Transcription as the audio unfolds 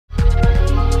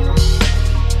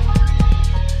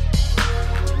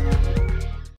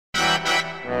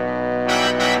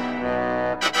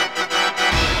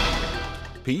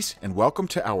Peace and welcome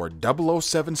to our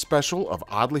 007 special of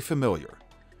Oddly Familiar.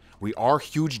 We are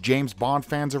huge James Bond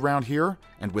fans around here,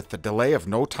 and with the delay of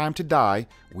No Time to Die,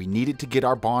 we needed to get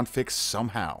our Bond fix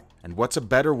somehow. And what's a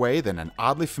better way than an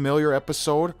Oddly Familiar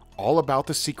episode all about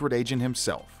the secret agent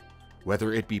himself?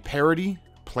 Whether it be parody,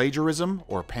 plagiarism,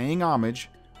 or paying homage,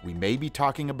 we may be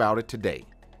talking about it today.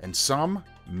 And some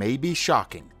may be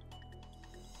shocking.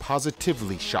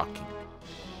 Positively shocking.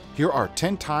 Here are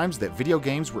 10 times that video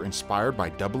games were inspired by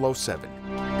 007.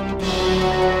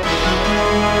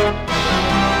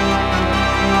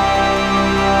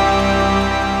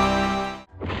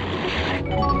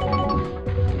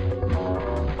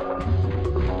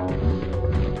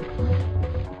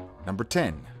 Number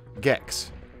 10.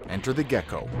 Gex. Enter the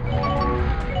Gecko.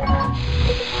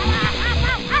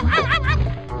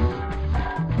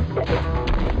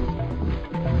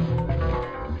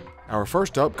 Our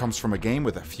first up comes from a game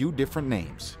with a few different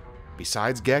names.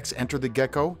 Besides Gex Enter the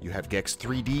Gecko, you have Gex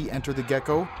 3D Enter the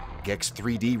Gecko, Gex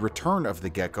 3D Return of the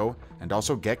Gecko, and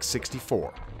also Gex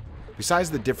 64. Besides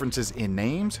the differences in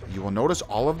names, you will notice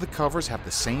all of the covers have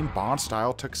the same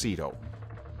Bond-style tuxedo,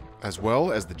 as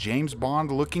well as the James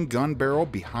Bond-looking gun barrel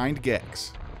behind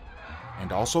Gex,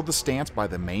 and also the stance by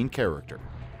the main character.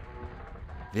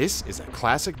 This is a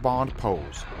classic Bond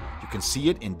pose. You can see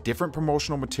it in different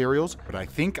promotional materials, but I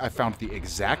think I found the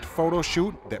exact photo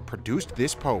shoot that produced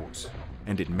this pose,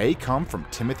 and it may come from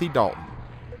Timothy Dalton.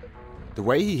 The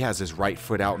way he has his right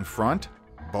foot out in front,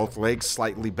 both legs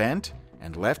slightly bent,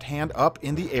 and left hand up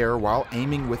in the air while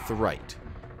aiming with the right.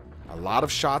 A lot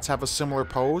of shots have a similar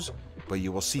pose, but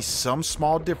you will see some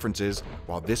small differences,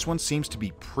 while this one seems to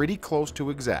be pretty close to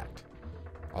exact.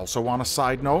 Also on a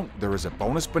side note, there is a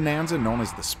bonus bonanza known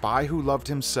as The Spy Who Loved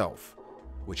Himself,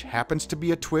 which happens to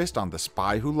be a twist on The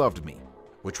Spy Who Loved Me,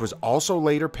 which was also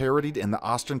later parodied in the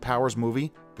Austin Powers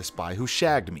movie, The Spy Who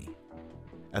Shagged Me.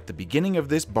 At the beginning of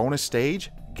this bonus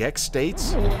stage, Gex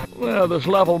states, "Well, this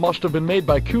level must have been made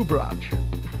by Q Branch,"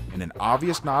 in an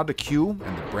obvious nod to Q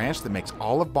and the branch that makes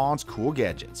all of Bond's cool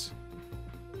gadgets.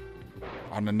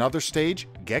 On another stage,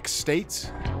 Gex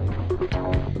states,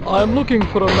 "I'm looking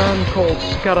for a man called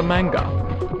Scaramanga,"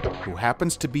 who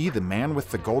happens to be the man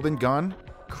with the golden gun,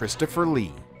 Christopher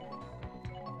Lee.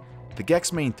 The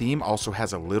Gex main theme also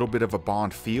has a little bit of a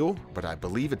Bond feel, but I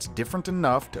believe it's different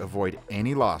enough to avoid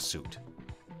any lawsuit.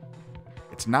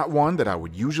 It's not one that I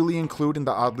would usually include in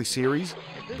the Oddly series,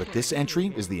 but this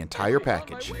entry is the entire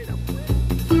package.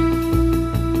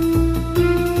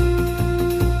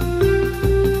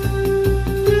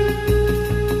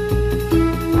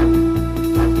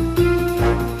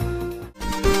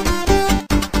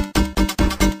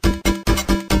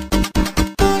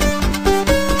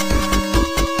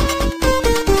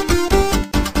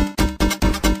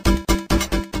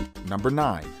 Number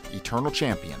 9. Eternal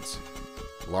Champions.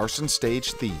 Larson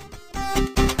Stage Theme.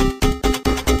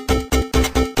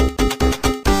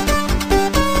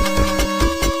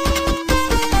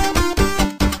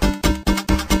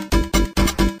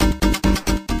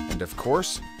 And of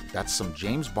course, that's some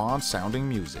James Bond sounding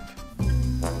music.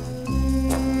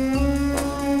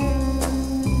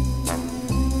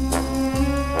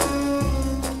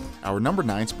 Our number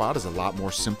 9 spot is a lot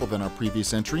more simple than our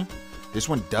previous entry. This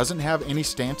one doesn't have any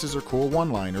stances or cool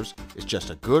one-liners, it's just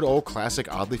a good old classic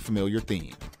Oddly Familiar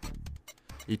theme.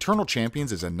 Eternal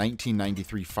Champions is a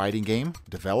 1993 fighting game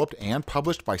developed and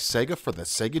published by Sega for the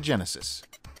Sega Genesis.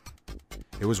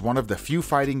 It was one of the few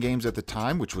fighting games at the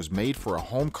time which was made for a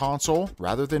home console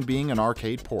rather than being an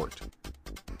arcade port.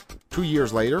 2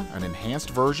 years later, an enhanced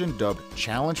version dubbed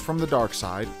Challenge from the Dark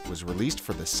Side was released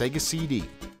for the Sega CD.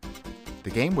 The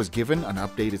game was given an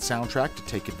updated soundtrack to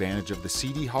take advantage of the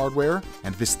CD hardware,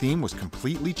 and this theme was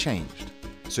completely changed,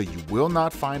 so you will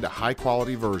not find a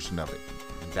high-quality version of it.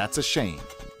 And that's a shame,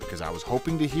 because I was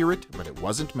hoping to hear it, but it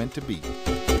wasn't meant to be.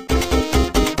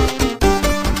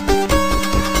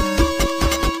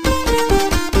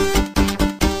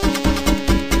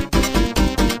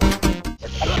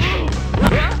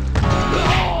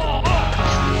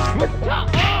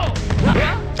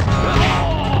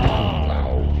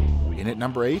 In at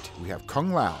number 8, we have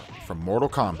Kung Lao from Mortal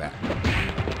Kombat.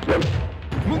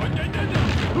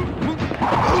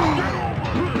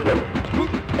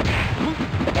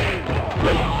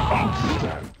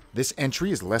 This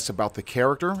entry is less about the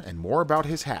character and more about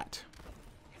his hat.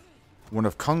 One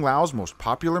of Kung Lao's most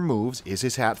popular moves is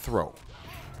his hat throw.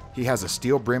 He has a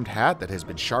steel-brimmed hat that has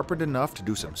been sharpened enough to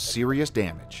do some serious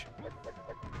damage.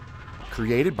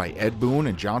 Created by Ed Boon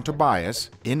and John Tobias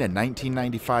in a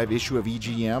 1995 issue of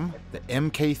EGM, the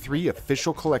MK3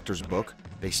 Official Collector's Book,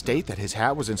 they state that his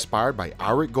hat was inspired by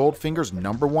Auric Goldfinger's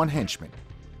 #1 henchman,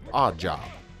 Oddjob.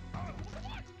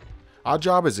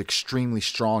 Oddjob is extremely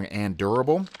strong and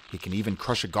durable. He can even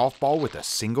crush a golf ball with a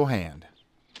single hand.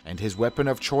 And his weapon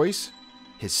of choice?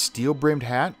 His steel-brimmed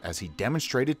hat, as he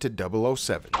demonstrated to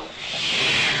 007.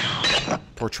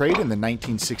 Portrayed in the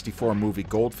 1964 movie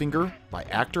Goldfinger by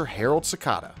actor Harold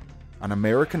Sakata, an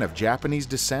American of Japanese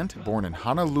descent born in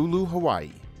Honolulu,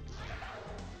 Hawaii.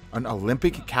 An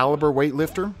Olympic-caliber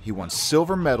weightlifter, he won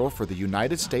silver medal for the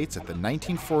United States at the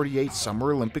 1948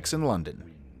 Summer Olympics in London.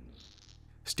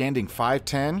 Standing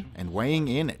 5'10" and weighing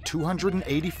in at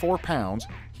 284 pounds,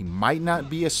 he might not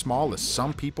be as small as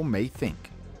some people may think.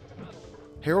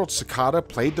 Harold Sakata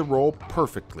played the role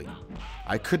perfectly.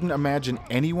 I couldn't imagine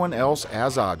anyone else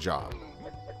as Oddjob.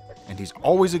 And he's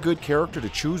always a good character to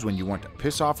choose when you want to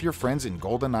piss off your friends in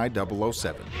GoldenEye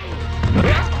 007.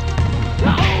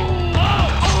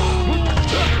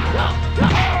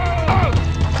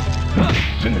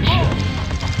 Finish him.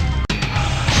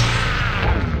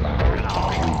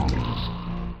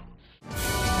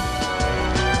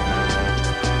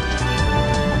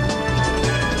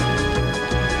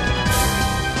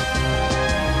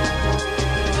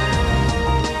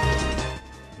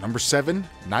 Number 7,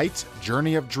 Knight's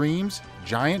Journey of Dreams,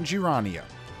 Giant Girania,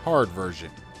 hard version.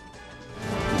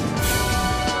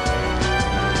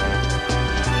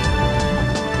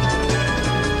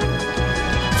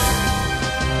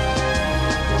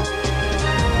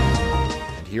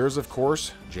 And here's, of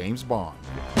course, James Bond.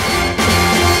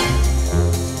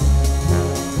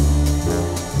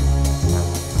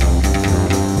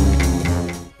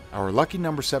 Our lucky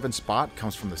number 7 spot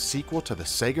comes from the sequel to the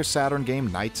Sega Saturn game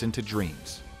Nights into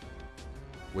Dreams,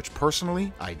 which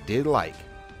personally I did like.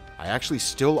 I actually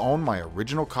still own my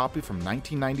original copy from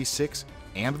 1996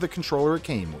 and the controller it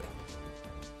came with.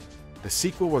 The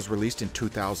sequel was released in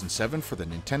 2007 for the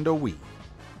Nintendo Wii.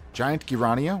 Giant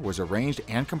Girania was arranged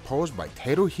and composed by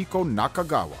Teruhiko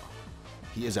Nakagawa.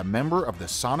 He is a member of the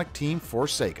Sonic team for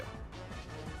Sega.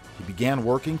 He began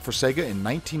working for Sega in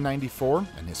 1994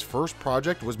 and his first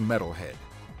project was Metalhead.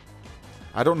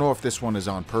 I don't know if this one is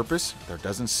on purpose, there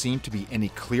doesn't seem to be any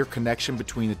clear connection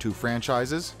between the two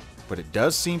franchises, but it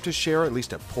does seem to share at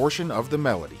least a portion of the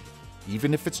melody,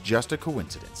 even if it's just a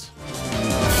coincidence.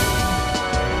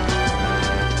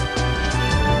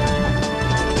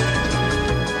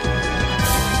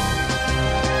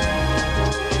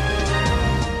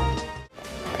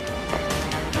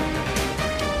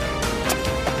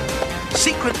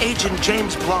 Secret Agent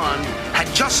James Bond had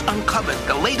just uncovered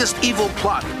the latest evil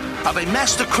plot of a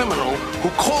master criminal who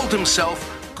called himself...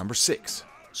 Number 6,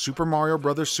 Super Mario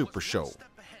Bros. Super Show,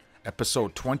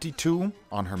 Episode 22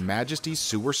 on Her Majesty's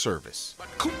Sewer Service. But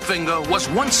Coopfinger was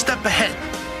one step ahead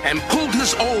and pulled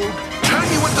his old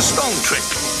turn-you-with-the-stone trick.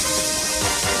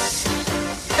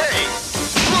 Hey!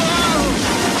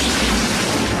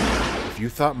 Whoa! If you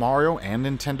thought Mario and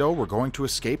Nintendo were going to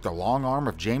escape the long arm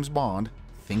of James Bond,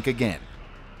 think again.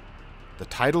 The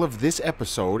title of this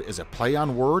episode is a play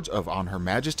on words of On Her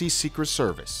Majesty's Secret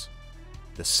Service,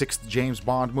 the 6th James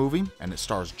Bond movie, and it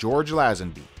stars George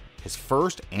Lazenby, his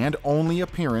first and only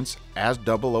appearance as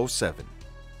 007.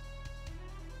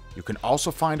 You can also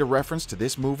find a reference to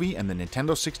this movie in the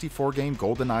Nintendo 64 game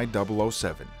GoldenEye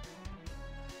 007.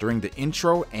 During the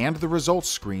intro and the results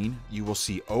screen, you will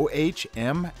see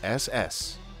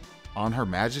OHMSS, On Her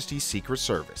Majesty's Secret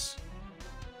Service.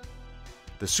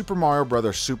 The Super Mario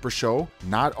Bros. Super Show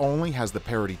not only has the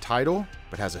parody title,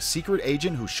 but has a secret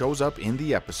agent who shows up in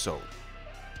the episode.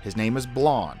 His name is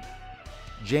Blonde,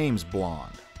 James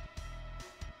Blonde.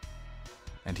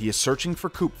 And he is searching for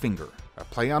Coopfinger, a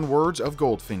play on words of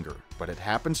Goldfinger, but it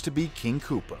happens to be King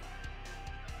Koopa.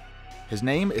 His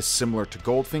name is similar to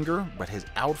Goldfinger, but his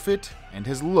outfit and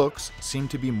his looks seem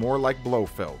to be more like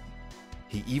Blofeld.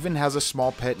 He even has a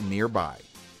small pet nearby.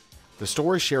 The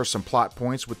story shares some plot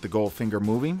points with the Goldfinger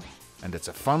movie, and it's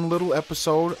a fun little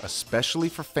episode, especially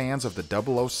for fans of the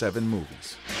 007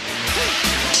 movies.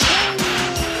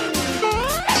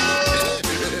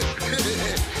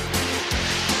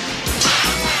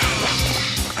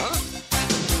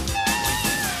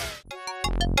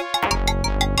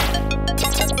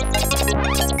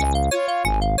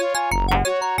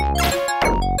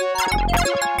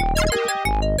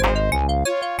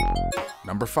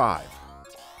 Number 5.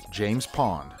 James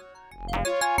Pond.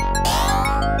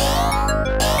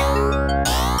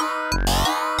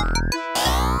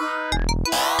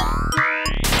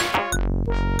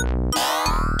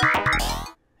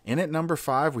 In at number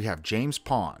 5 we have James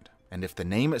Pond, and if the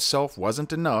name itself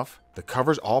wasn't enough, the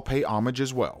covers all pay homage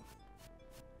as well.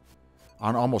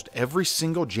 On almost every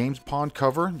single James Pond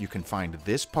cover you can find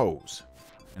this pose,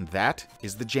 and that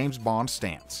is the James Bond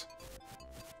stance.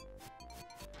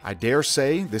 I dare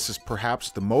say this is perhaps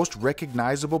the most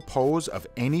recognizable pose of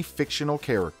any fictional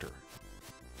character.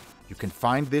 You can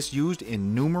find this used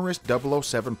in numerous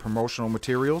 007 promotional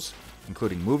materials,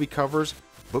 including movie covers,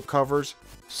 book covers,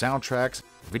 soundtracks,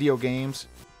 video games,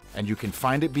 and you can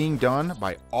find it being done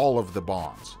by all of the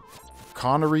Bonds.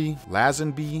 Connery,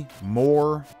 Lazenby,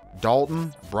 Moore,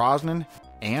 Dalton, Brosnan,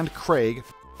 and Craig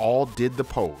all did the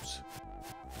pose.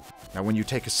 Now when you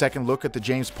take a second look at the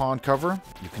James Bond cover,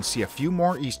 you can see a few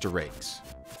more Easter eggs.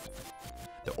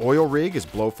 The oil rig is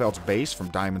Blofeld's base from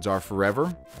Diamonds Are Forever,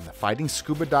 and the fighting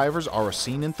scuba divers are a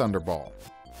scene in Thunderball.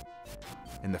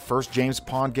 In the first James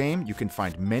Bond game, you can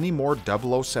find many more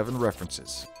 007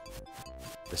 references.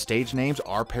 The stage names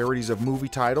are parodies of movie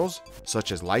titles,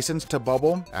 such as License to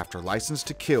Bubble after License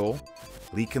to Kill,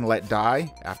 Leak and Let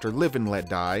Die after Live and Let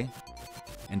Die,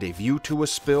 and A View to a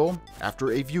Spill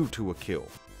after A View to a Kill.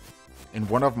 In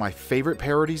one of my favorite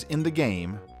parodies in the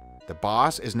game, the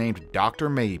boss is named Dr.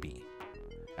 Maybe,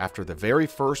 after the very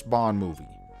first Bond movie,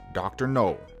 Dr.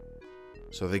 No.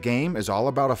 So the game is all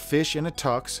about a fish in a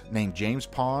tux named James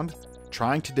Bond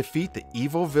trying to defeat the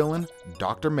evil villain,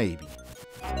 Dr. Maybe.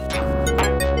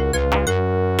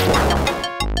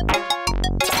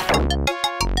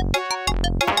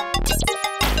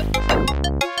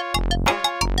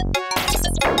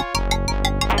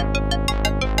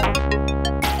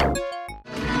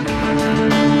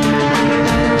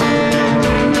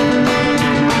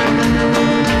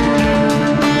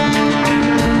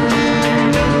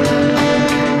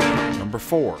 Number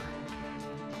 4.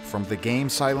 From the game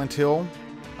Silent Hill,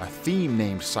 a theme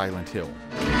named Silent Hill.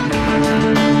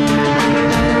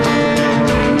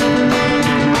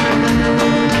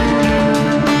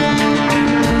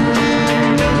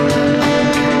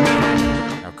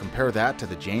 Now compare that to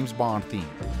the James Bond theme.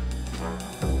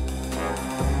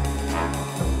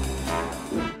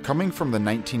 Coming from the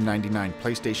 1999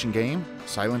 PlayStation game,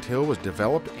 Silent Hill was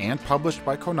developed and published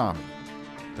by Konami.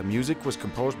 The music was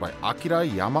composed by Akira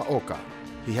Yamaoka.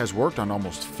 He has worked on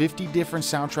almost 50 different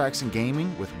soundtracks in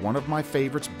gaming, with one of my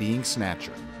favorites being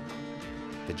Snatcher.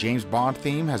 The James Bond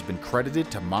theme has been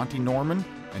credited to Monty Norman,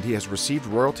 and he has received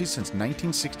royalties since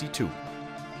 1962.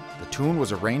 The tune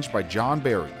was arranged by John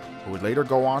Barry, who would later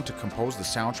go on to compose the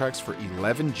soundtracks for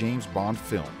 11 James Bond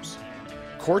films.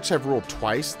 Courts have ruled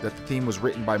twice that the theme was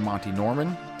written by Monty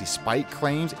Norman, despite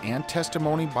claims and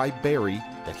testimony by Barry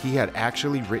that he had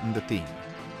actually written the theme.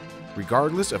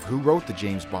 Regardless of who wrote the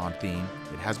James Bond theme,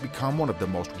 it has become one of the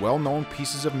most well-known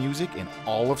pieces of music in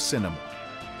all of cinema.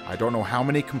 I don't know how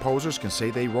many composers can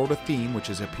say they wrote a theme which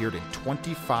has appeared in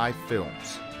 25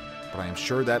 films, but I am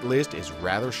sure that list is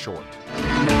rather short.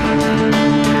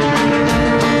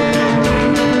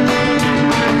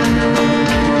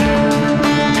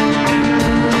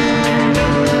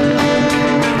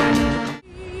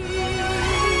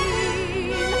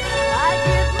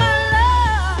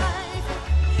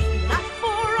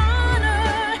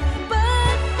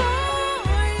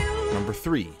 Number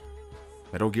 3.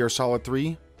 Metal Gear Solid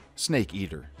 3, Snake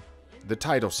Eater, the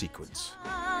title sequence.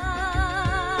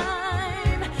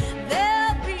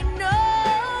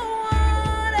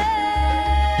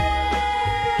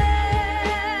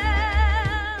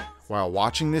 While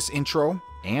watching this intro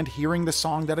and hearing the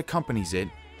song that accompanies it,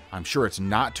 I'm sure it's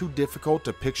not too difficult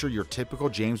to picture your typical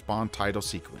James Bond title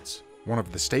sequence. One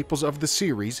of the staples of the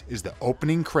series is the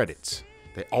opening credits.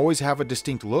 They always have a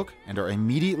distinct look and are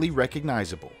immediately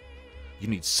recognizable. You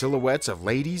need silhouettes of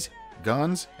ladies,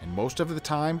 guns, and most of the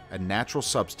time, a natural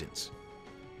substance.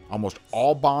 Almost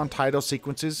all Bond title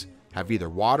sequences have either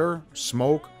water,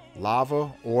 smoke,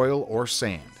 lava, oil, or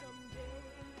sand.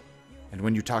 And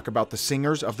when you talk about the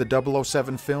singers of the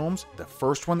 007 films, the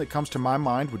first one that comes to my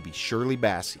mind would be Shirley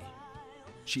Bassey.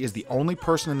 She is the only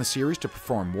person in the series to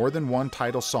perform more than one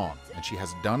title song, and she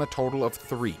has done a total of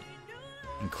 3,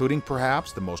 including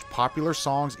perhaps the most popular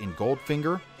songs in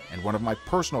Goldfinger and one of my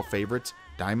personal favorites,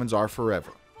 Diamonds Are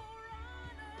Forever.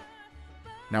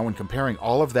 Now when comparing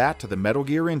all of that to the Metal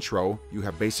Gear intro, you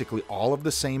have basically all of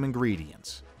the same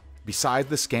ingredients, besides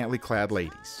the scantily clad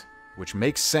ladies, which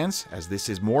makes sense as this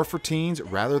is more for teens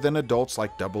rather than adults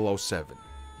like 007.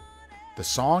 The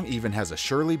song even has a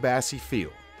Shirley Bassey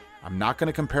feel. I'm not going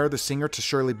to compare the singer to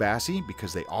Shirley Bassey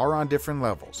because they are on different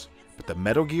levels, but the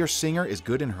Metal Gear singer is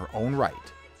good in her own right,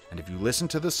 and if you listen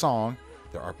to the song,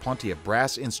 there are plenty of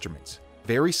brass instruments,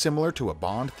 very similar to a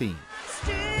Bond theme.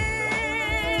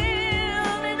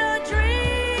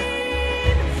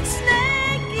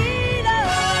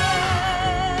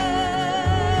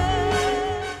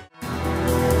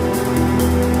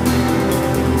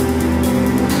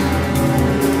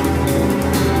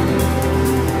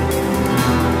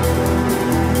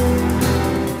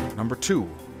 Number 2.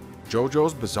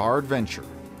 JoJo's Bizarre Adventure,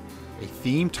 a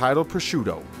theme titled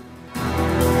Prosciutto.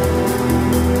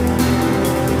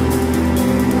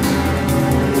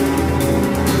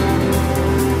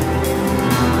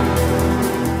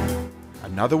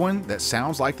 Another one that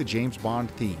sounds like the James Bond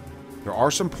theme. There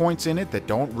are some points in it that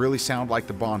don't really sound like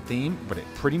the Bond theme, but it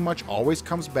pretty much always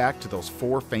comes back to those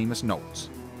 4 famous notes.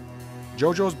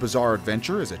 JoJo's Bizarre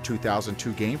Adventure is a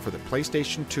 2002 game for the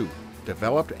PlayStation 2.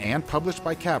 Developed and published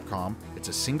by Capcom, it's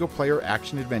a single-player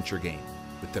action-adventure game,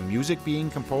 with the music being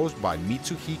composed by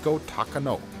Mitsuhiko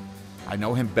Takano. I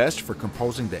know him best for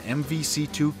composing the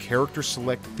MVC2 Character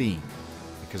Select theme,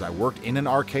 because I worked in an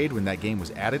arcade when that game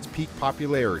was at its peak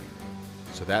popularity.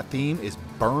 So that theme is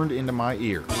burned into my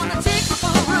ear.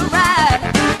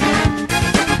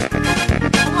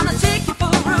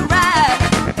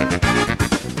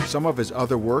 Some of his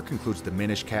other work includes The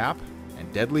Minish Cap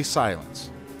and Deadly Silence.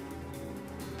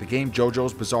 The game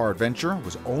JoJo's Bizarre Adventure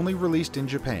was only released in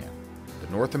Japan. The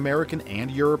North American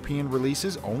and European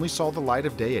releases only saw the light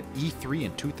of day at E3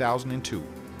 in 2002.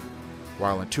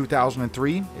 While in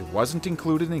 2003, it wasn't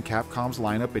included in Capcom's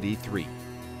lineup at E3.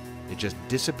 It just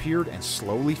disappeared and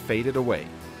slowly faded away.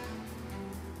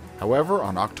 However,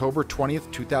 on October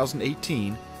 20th,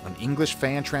 2018, an English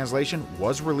fan translation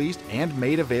was released and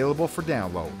made available for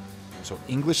download, so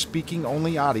English-speaking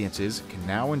only audiences can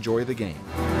now enjoy the game.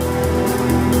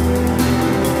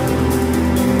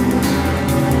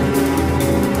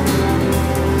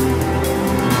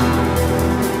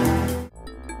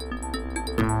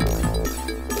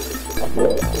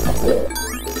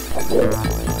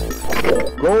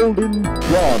 Golden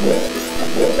Dragon.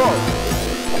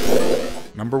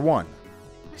 Start. Number 1.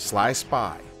 Sly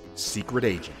Spy, Secret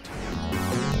Agent.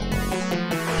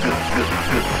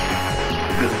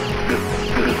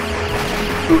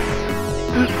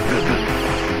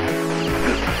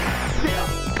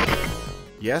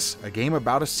 Yes, a game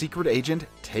about a secret agent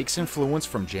takes influence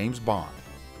from James Bond.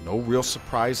 No real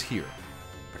surprise here.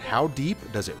 But how deep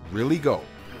does it really go?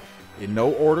 In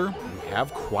no order, we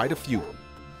have quite a few.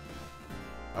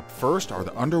 Up first are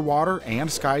the underwater and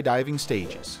skydiving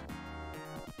stages.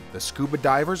 The scuba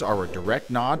divers are a direct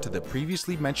nod to the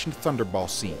previously mentioned Thunderball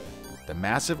scene, the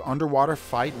massive underwater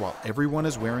fight while everyone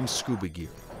is wearing scuba gear.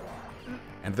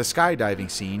 And the skydiving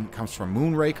scene comes from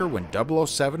Moonraker when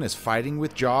 007 is fighting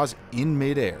with Jaws in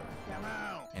midair.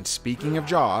 And speaking of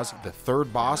Jaws, the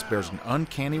third boss bears an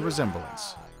uncanny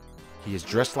resemblance. He is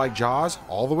dressed like Jaws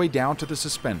all the way down to the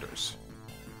suspenders.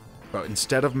 But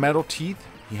instead of metal teeth,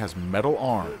 he has metal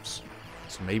arms.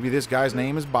 So maybe this guy's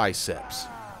name is Biceps.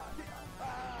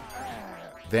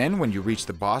 Then, when you reach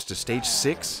the boss to stage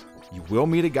 6, you will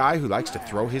meet a guy who likes to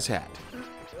throw his hat.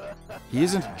 He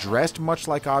isn't dressed much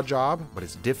like Oddjob, but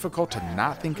it's difficult to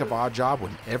not think of Oddjob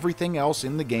when everything else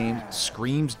in the game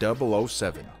screams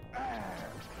 007.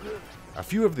 A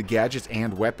few of the gadgets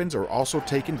and weapons are also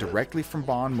taken directly from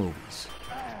Bond movies.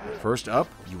 First up,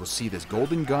 you will see this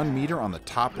golden gun meter on the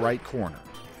top right corner.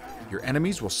 Your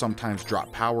enemies will sometimes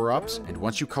drop power-ups, and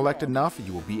once you collect enough,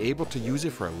 you will be able to use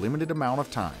it for a limited amount of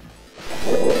time.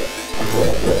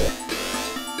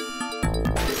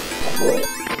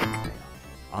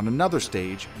 On another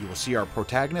stage, you will see our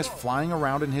protagonist flying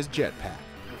around in his jetpack.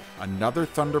 Another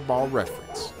Thunderball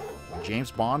reference. When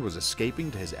James Bond was escaping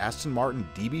to his Aston Martin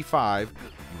DB5,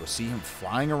 you will see him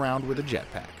flying around with a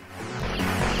jetpack.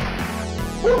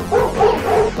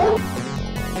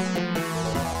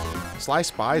 Sly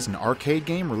Spy is an arcade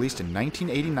game released in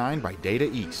 1989 by Data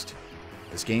East.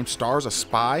 This game stars a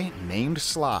spy named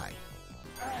Sly.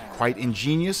 Quite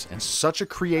ingenious and such a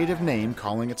creative name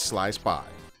calling it Sly Spy.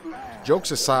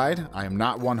 Jokes aside, I am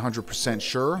not 100%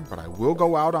 sure, but I will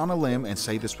go out on a limb and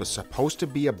say this was supposed to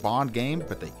be a Bond game,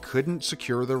 but they couldn't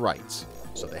secure the rights,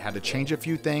 so they had to change a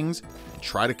few things and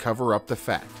try to cover up the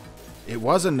fact. It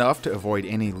was enough to avoid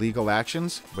any legal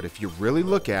actions, but if you really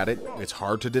look at it, it's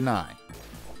hard to deny.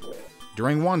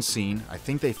 During one scene, I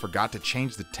think they forgot to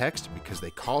change the text because they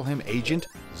call him Agent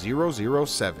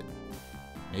 007.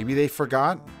 Maybe they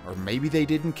forgot, or maybe they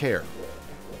didn't care.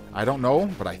 I don't know,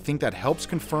 but I think that helps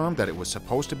confirm that it was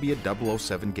supposed to be a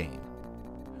 007 game.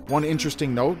 One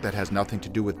interesting note that has nothing to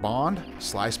do with Bond,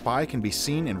 Sly Spy can be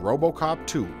seen in RoboCop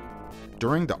 2.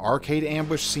 During the arcade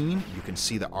ambush scene, you can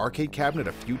see the arcade cabinet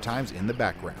a few times in the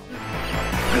background.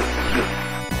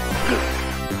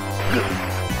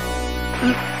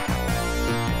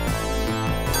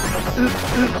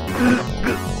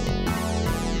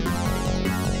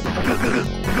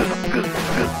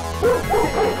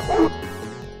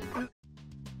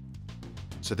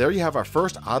 So there you have our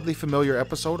first oddly familiar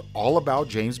episode all about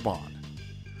James Bond.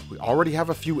 We already have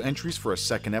a few entries for a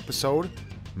second episode,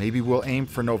 Maybe we'll aim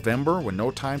for November when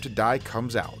No Time to Die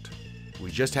comes out.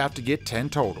 We just have to get 10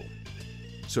 total.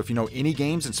 So if you know any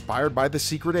games inspired by The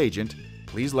Secret Agent,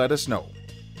 please let us know.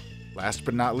 Last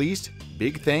but not least,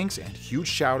 big thanks and huge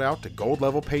shout out to gold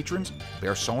level patrons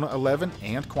Bearsona 11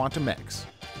 and Quantum X.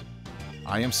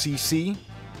 I am CC,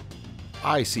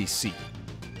 ICC.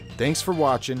 Thanks for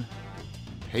watching.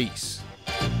 Peace.